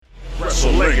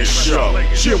Wrestlingus Show.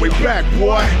 Here we back,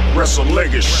 boy.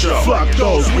 Wrestlingus Show. Fuck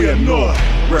those we ignore.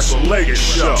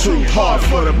 Wrestlingus Show. Too hard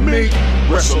for the meat.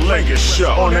 Wrestlingus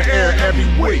Show. On the air every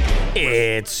week.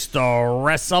 It's the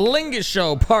Wrestlingus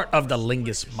Show, part of the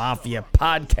Lingus Mafia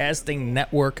podcasting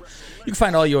network. You can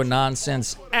find all your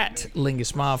nonsense at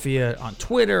Lingus Mafia on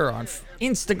Twitter, on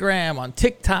Instagram, on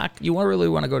TikTok. You really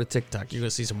want to go to TikTok. You're going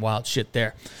to see some wild shit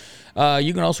there.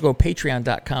 You can also go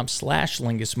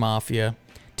patreon.com/Lingus Mafia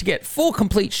to get full,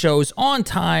 complete shows on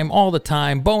time, all the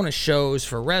time, bonus shows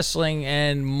for wrestling,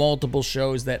 and multiple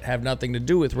shows that have nothing to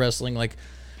do with wrestling, like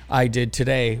I did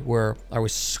today, where I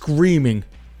was screaming.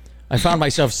 I found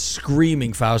myself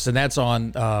screaming, Faust, and that's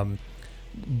on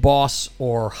boss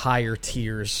or higher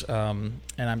tiers. And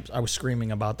I was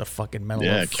screaming about the fucking Medal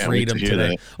of Freedom today.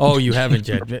 That. Oh, you haven't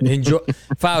yet. Enjoy,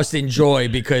 Faust, enjoy,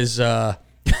 because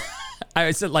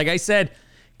I said,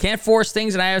 can't force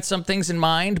things, and I had some things in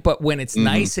mind, but when it's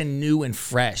nice and new and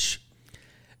fresh,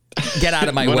 get out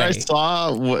of my way. When I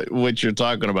saw what you're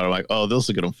talking about, I'm like, oh, this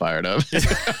will get them fired up.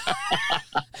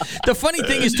 The funny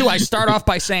thing is, too, I start off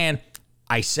by saying,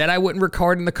 I said I wouldn't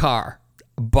record in the car,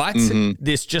 but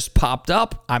this just popped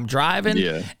up. I'm driving,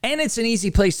 and it's an easy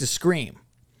place to scream.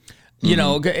 You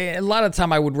know, a lot of the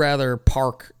time I would rather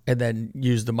park and then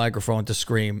use the microphone to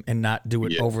scream and not do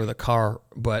it over the car,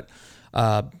 but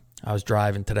I was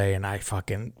driving today, and I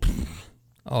fucking,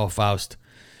 Faust,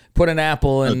 put an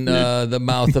apple in the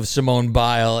mouth of Simone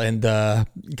Biles, and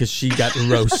because she got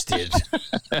roasted.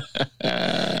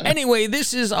 Anyway,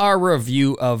 this is our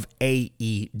review of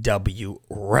AEW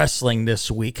Wrestling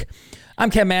this week. I'm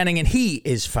Ken Manning, and he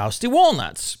is Fausty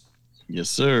Walnuts.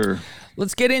 Yes, sir.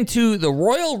 Let's get into the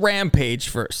Royal Rampage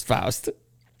first, Faust.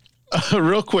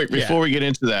 Real quick, before we get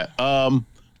into that,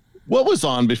 what was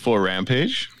on before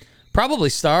Rampage? Probably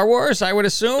Star Wars, I would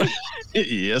assume.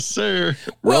 Yes, sir.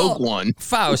 Rogue One.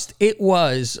 Faust, it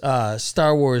was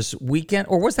Star Wars weekend,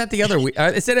 or was that the other week?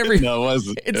 Is it every? No, it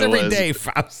wasn't. It's every day,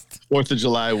 Faust. 4th of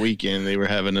July weekend, they were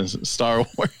having a Star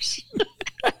Wars.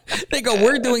 They go,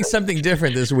 we're doing something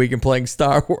different this week and playing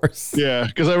Star Wars. Yeah,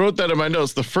 because I wrote that in my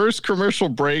notes. The first commercial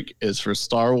break is for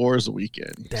Star Wars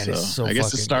weekend. That is so I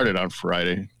guess it started on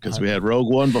Friday because we had Rogue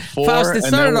One before. Faust, it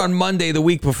started on Monday the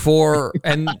week before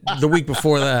and the week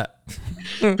before that.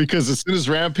 Because as soon as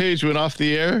Rampage went off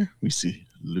the air, we see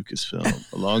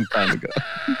Lucasfilm a long time ago.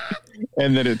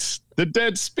 And then it's The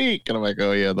Dead Speak. And I'm like,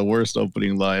 oh, yeah, the worst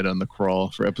opening line on the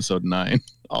crawl for episode 9.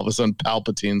 All of a sudden,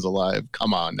 Palpatine's alive.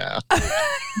 Come on now. I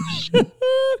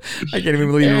can't even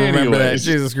believe you remember that.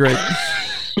 Jesus Christ.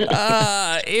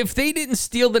 If they didn't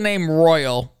steal the name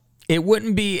Royal, it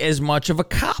wouldn't be as much of a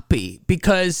copy,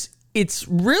 because it's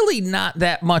really not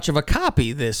that much of a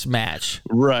copy, this match.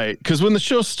 Right. Because when the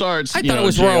show starts, I thought it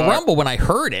was Royal Rumble when I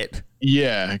heard it.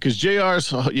 Yeah, because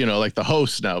JR's, like the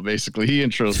host now, basically. He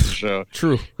intros the show.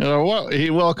 True. He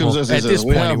welcomes us. At this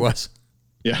point, he was.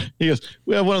 Yeah. He goes,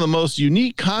 we have one of the most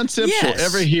unique concepts you'll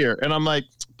ever hear. And I'm like,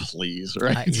 please,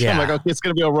 right? So I'm like, okay, it's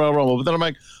going to be a Royal Rumble. But then I'm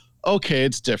like, okay,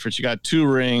 it's different. You got 2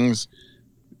 rings.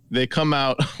 They come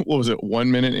out, what was it,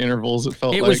 1 minute intervals?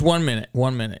 It was 1 minute.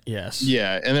 1 minute, yes.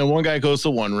 Yeah, and then one guy goes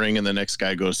to one ring, and the next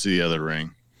guy goes to the other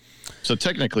ring. So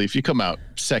technically, if you come out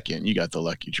second, you got the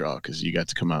lucky draw because you got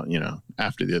to come out,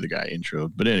 after the other guy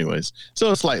introed. But anyways,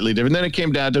 so it's slightly different. Then it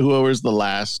came down to whoever's the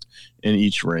last in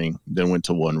each ring, then went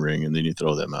to one ring, and then you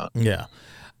throw them out. Yeah.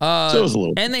 So it was a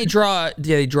little. And they draw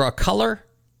a color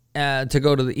to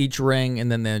go to each ring,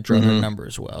 and then they draw their number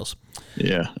as well.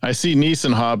 Yeah. I see Nice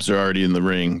and Hobbs are already in the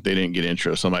ring. They didn't get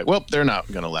intro. So I'm like, well, they're not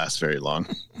going to last very long.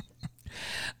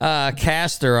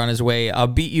 Caster on his way. I'll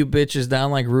beat you bitches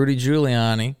down like Rudy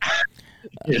Giuliani.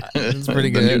 That's pretty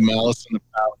good. The new Malice in the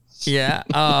Palace. Yeah.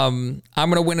 I'm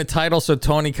going to win a title so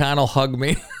Tony Khan will hug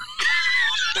me.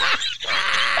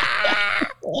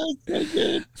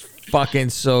 Fucking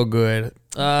so good.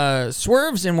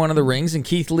 Swerve's in one of the rings, and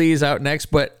Keith Lee is out next,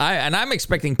 but I'm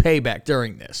expecting payback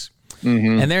during this.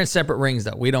 And they're in separate rings,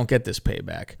 though. We don't get this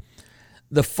payback.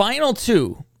 The final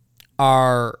 2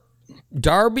 are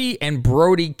Darby and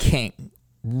Brody King.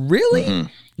 Really?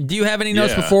 Do you have any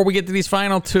notes before we get to these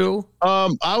final 2?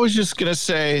 I was just going to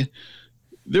say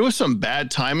there was some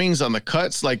bad timings on the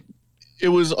cuts. Like, it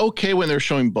was okay when they were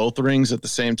showing both rings at the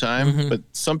same time, but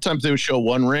sometimes they would show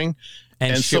one ring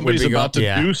and somebody's about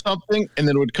to do something, and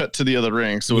then it would cut to the other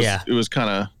ring. So it was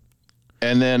kind of,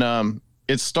 and then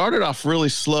it started off really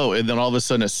slow, and then all of a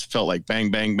sudden it felt like bang,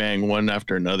 bang, bang, one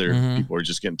after another. People were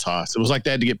just getting tossed. It was like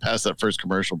they had to get past that first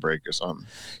commercial break or something.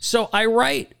 So I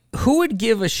write, who would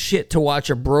give a shit to watch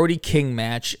a Brody King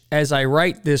match, as I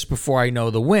write this before I know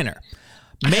the winner?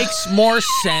 makes more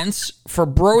sense for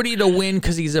Brody to win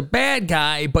because he's a bad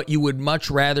guy, but you would much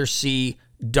rather see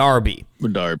Darby.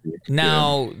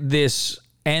 Now, this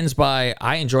ends by,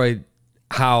 I enjoyed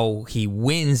how he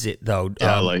wins it, though.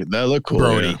 Yeah, that looked cool.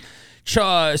 Brody.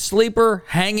 Yeah. Sleeper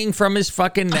hanging from his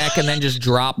fucking neck and then just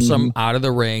drops him out of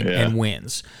the ring and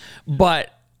wins.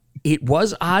 But it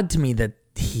was odd to me that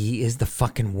he is the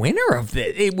fucking winner of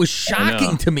this. It was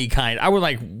shocking to me, I was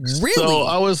like, really? So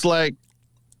I was like,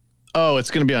 oh,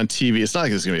 it's going to be on TV. It's not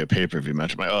like it's going to be a pay-per-view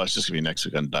match. I'm like, oh, it's just going to be next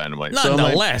week on Dynamite.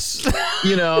 Nonetheless.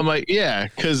 I'm like, yeah,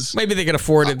 because... Maybe they could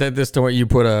afford it that this to where you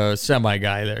put a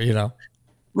semi-guy there,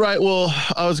 Right, well,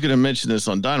 I was going to mention this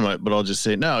on Dynamite, but I'll just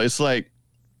say no. It's like,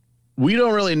 we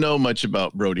don't really know much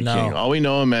about Brody King. All we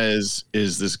know him as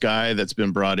is this guy that's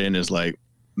been brought in as like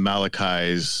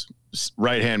Malachi's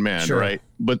right-hand man, right?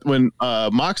 But when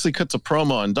Moxley cuts a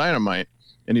promo on Dynamite,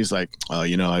 and he's like, oh,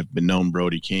 I've been known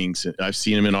Brody King. I've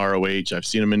seen him in ROH. I've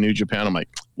seen him in New Japan. I'm like,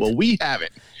 well, we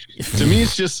haven't. To me,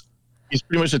 it's just, he's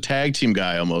pretty much a tag team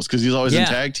guy almost because he's always in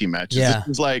tag team matches. Yeah.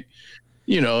 It's like,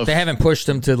 they haven't pushed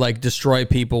him to like destroy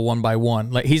people one by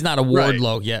one. Like he's not a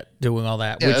Wardlow yet doing all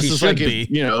that, which he should be.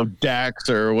 If, Dax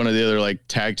or one of the other like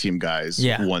tag team guys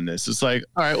won this. It's like,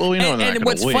 all right, well, we know. And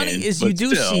what's funny is you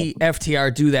do see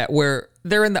FTR do that where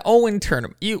they're in the Owen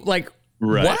tournament. You like.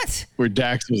 Right. What? Where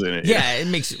Dax was in it. Yeah,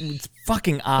 it's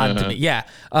fucking odd to me. Yeah.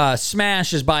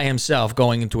 Smash is by himself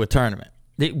going into a tournament.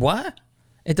 What?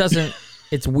 It doesn't,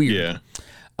 it's weird.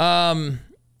 Yeah.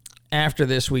 After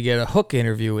this, we get a Hook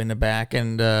interview in the back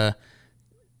and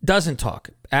doesn't talk.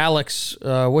 Alex,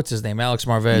 what's his name? Alex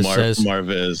Marvez says,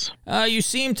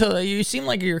 you seem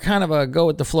like you're kind of a go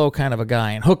with the flow kind of a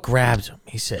guy. And Hook grabs him.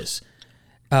 He says,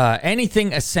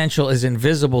 anything essential is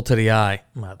invisible to the eye.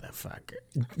 Motherfucker.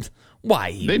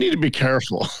 Why? They need to be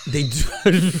careful. They do.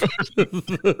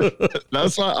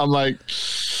 That's why I'm like,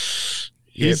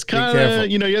 he's kind of,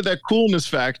 you had that coolness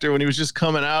factor when he was just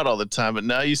coming out all the time, but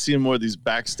now you see more of these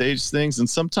backstage things, and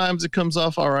sometimes it comes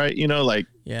off all right,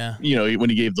 when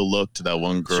he gave the look to that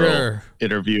one girl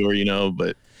interviewer,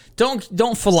 but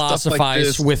don't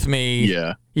philosophize like with me.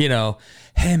 Yeah.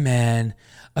 Hey man,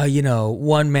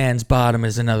 one man's bottom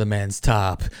is another man's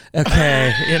top.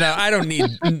 Okay. I don't need,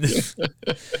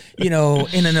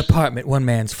 in an apartment, one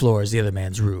man's floor is the other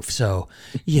man's roof. So,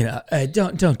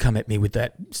 don't come at me with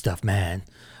that stuff, man.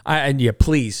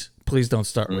 Please don't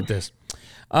start with this.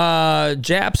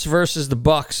 Japs versus the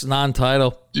Bucks,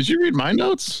 non-title. Did you read my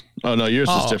notes? Oh, no, yours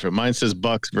is different. Mine says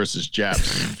Bucks versus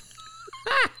Japs.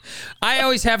 I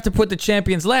always have to put the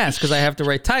champions last because I have to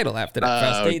write title after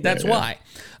that. Okay, that's why.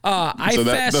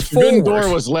 The forbidden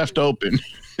door was left open.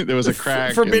 There was a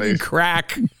crack. Forbidden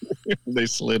crack. They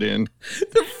slid in.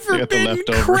 The forbidden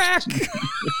crack.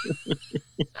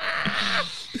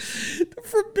 The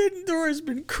forbidden door has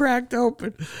been cracked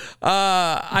open.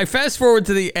 I fast forward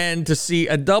to the end to see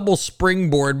a double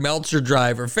springboard Meltzer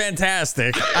driver.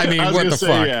 Fantastic. I mean, what the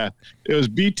fuck? Yeah. It was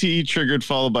BTE triggered,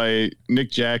 followed by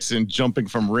Nick Jackson jumping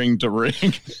from ring to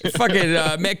ring. Fucking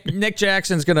Nick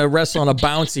Jackson's going to wrestle on a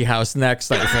bouncy house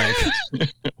next, I think.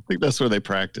 I think that's where they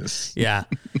practice. Yeah.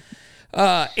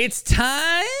 It's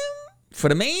time for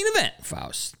the main event,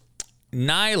 Faust.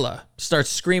 Nyla starts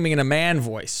screaming in a man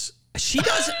voice. She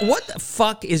doesn't. What the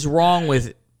fuck is wrong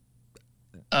with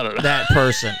I don't know. That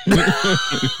person?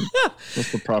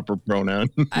 What's the proper pronoun?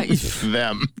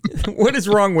 Them. What is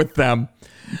wrong with them?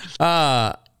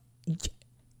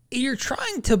 You're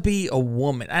trying to be a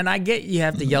woman, and I get you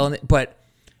have to yell at it, but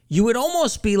you would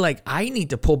almost be like, I need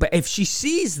to pull back. If she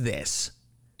sees this,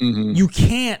 you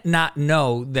can't not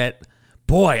know that.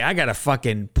 Boy, I gotta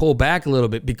fucking pull back a little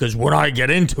bit because when I get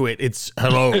into it, it's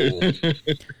hello. I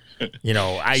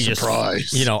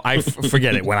Surprise. just, I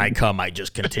forget it. When I come, I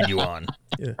just continue on.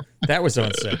 Yeah, that was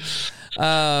unsaid.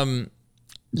 Nyla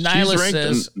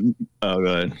says, go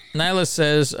ahead. Nyla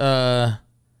says, the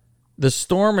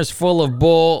storm is full of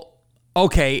bull.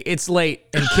 Okay, it's late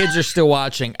and kids are still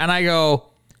watching. And I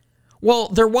go, well,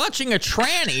 they're watching a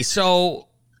tranny, so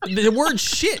the word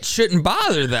shit shouldn't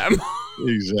bother them.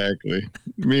 Exactly.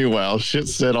 Meanwhile,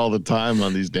 shit's said all the time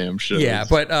on these damn shows. Yeah,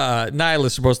 but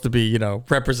Nyla's supposed to be,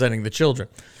 representing the children.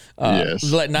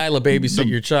 Yes. Let Nyla babysit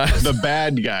your child. The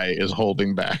bad guy is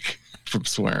holding back from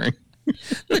swearing.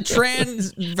 The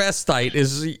transvestite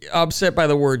is upset by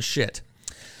the word shit.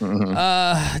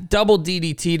 Double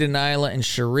DDT to Nyla and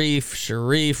Sharif.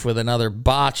 Sharif with another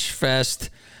botch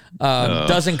fest.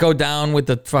 Doesn't go down with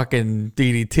the fucking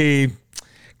DDT.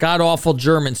 God awful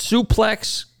German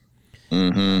suplex.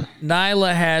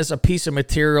 Nyla has a piece of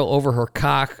material over her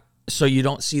cock, so you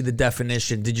don't see the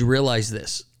definition. Did you realize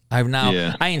this?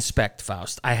 I inspect,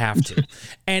 Faust. I have to.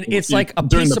 And it's like a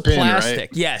During piece the of pin, plastic. right?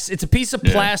 Yes, it's a piece of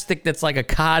plastic that's like a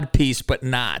cod piece, but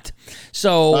not.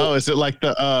 So is it like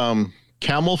the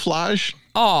camouflage?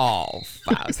 Oh,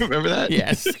 Faust. Remember that?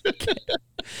 Yes.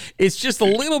 It's just a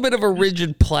little bit of a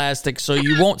rigid plastic, so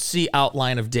you won't see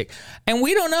outline of dick. And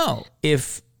we don't know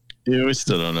if we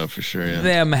still don't know for sure. Yeah.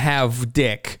 them have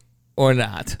dick or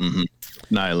not. Mm-hmm.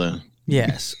 Nyla.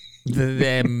 Yes.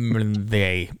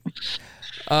 They.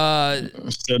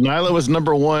 So Nyla was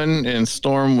number 1 and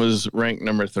Storm was ranked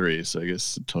number 3. So I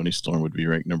guess Tony Storm would be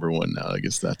ranked number 1 now. I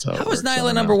guess that's how it works. Was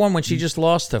Nyla number 1 when she just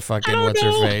lost to fucking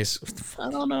what's-her-face? I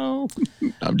don't know.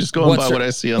 I'm just going by what I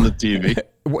see on the TV.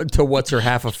 To what's her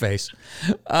half a face.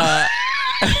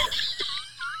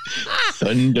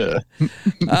 Thunder.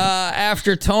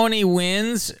 After Tony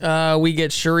wins, we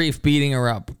get Sharif beating her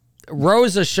up.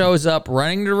 Rosa shows up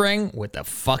running the ring with the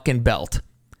fucking belt.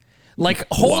 Like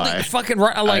holding fucking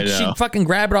like she fucking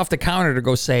grabbed it off the counter to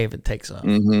go save it. Takes off.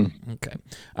 Mm-hmm. Okay.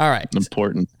 All right.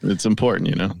 Important. It's important,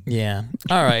 you know. Yeah.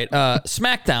 All right.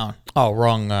 SmackDown. Oh,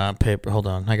 wrong paper. Hold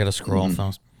on. I gotta scroll,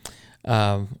 Faust.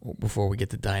 Before we get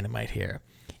to Dynamite here,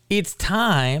 it's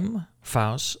time,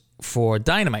 Faust, for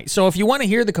Dynamite. So if you want to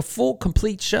hear the full,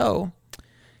 complete show,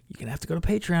 you're gonna have to go to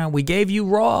Patreon. We gave you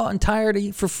Raw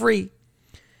entirety for free.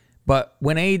 But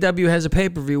when AEW has a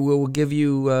pay-per-view, we'll give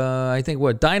you, I think,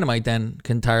 Dynamite then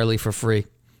entirely for free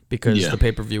because the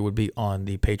pay-per-view would be on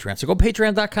the Patreon. So go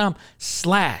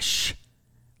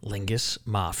patreon.com/Lingus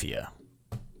Mafia.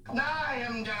 I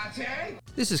am Dante.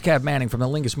 This is Cav Manning from the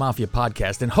Lingus Mafia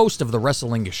podcast and host of the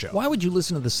Wrestlingus Show. Why would you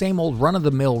listen to the same old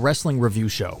run-of-the-mill wrestling review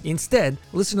show? Instead,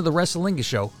 listen to the Wrestlingus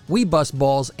Show. We bust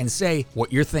balls and say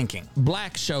what you're thinking.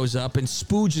 Black shows up and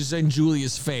spooges in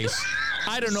Julia's face.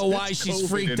 I don't know why she's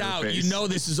freaked out. You know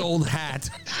this is old hat.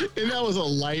 And that was a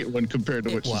light one compared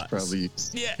to what she's probably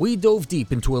used. Yeah. We dove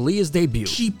deep into Aaliyah's debut.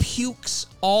 She pukes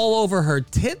all over her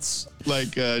tits.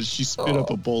 Like she spit up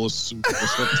a bowl of soup or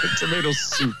something. Tomato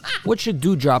soup. What should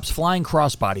Dewdrop's flying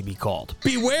crossbody be called?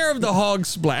 Beware of the hog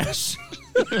splash.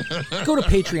 Go to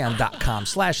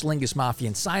patreon.com/Lingus Mafia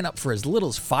and sign up for as little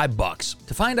as $5.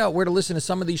 To find out where to listen to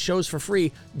some of these shows for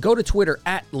free, go to Twitter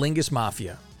 @Lingus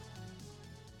Mafia.